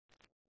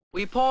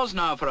We pause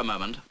now for a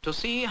moment to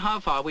see how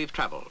far we've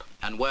travelled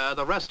and where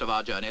the rest of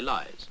our journey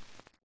lies.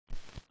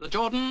 The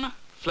Jordan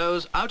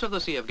flows out of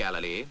the Sea of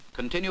Galilee,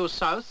 continues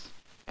south,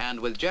 and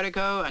with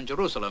Jericho and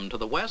Jerusalem to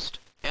the west,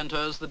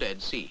 enters the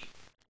Dead Sea.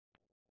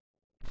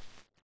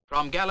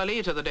 From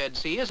Galilee to the Dead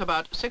Sea is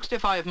about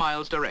 65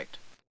 miles direct,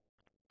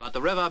 but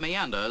the river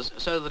meanders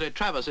so that it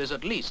traverses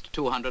at least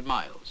 200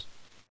 miles.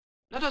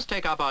 Let us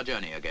take up our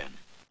journey again.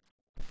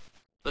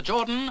 The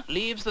Jordan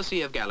leaves the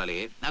Sea of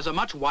Galilee as a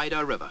much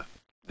wider river,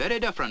 very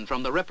different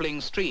from the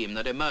rippling stream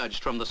that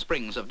emerged from the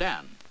springs of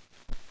Dan.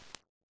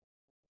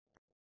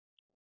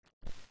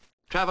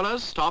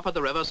 Travellers stop at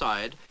the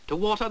riverside to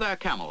water their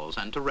camels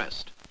and to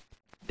rest.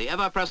 The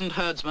ever-present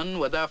herdsmen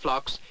with their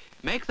flocks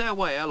make their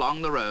way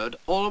along the road,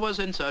 always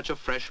in search of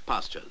fresh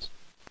pastures.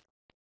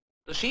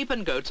 The sheep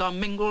and goats are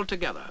mingled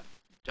together,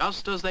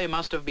 just as they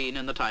must have been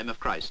in the time of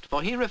Christ,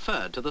 for he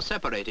referred to the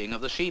separating of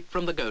the sheep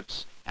from the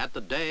goats at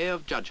the day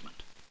of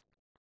judgment.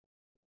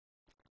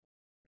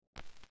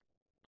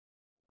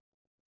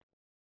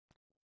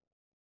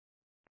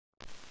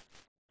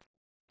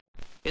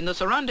 In the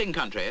surrounding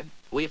country,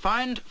 we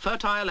find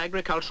fertile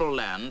agricultural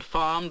land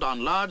farmed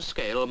on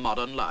large-scale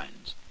modern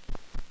lines.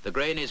 The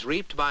grain is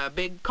reaped by a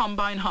big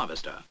combine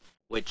harvester,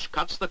 which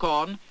cuts the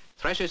corn,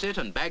 threshes it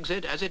and bags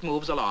it as it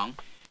moves along,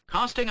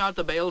 casting out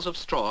the bales of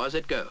straw as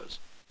it goes,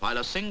 while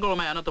a single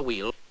man at the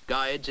wheel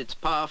guides its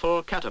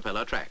powerful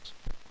caterpillar tracks.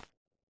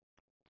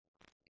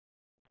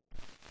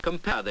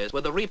 Compare this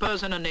with the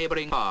reapers in a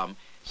neighbouring farm,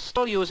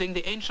 still using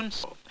the ancient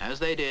saw, as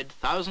they did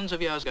thousands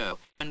of years ago,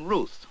 when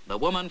Ruth, the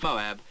woman from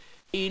Moab,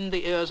 cleaned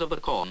the ears of the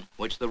corn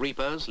which the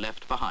reapers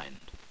left behind.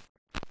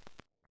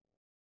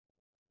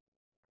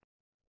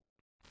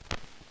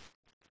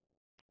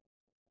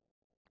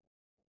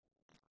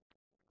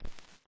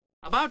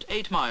 About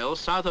 8 miles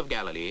south of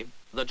Galilee,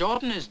 the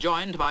Jordan is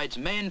joined by its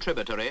main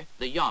tributary,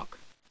 the Yarma,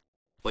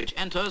 which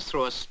enters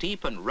through a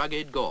steep and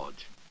rugged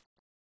gorge.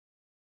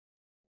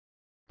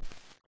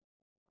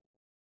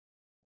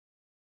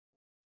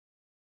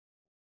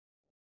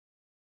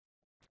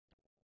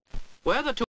 Where the two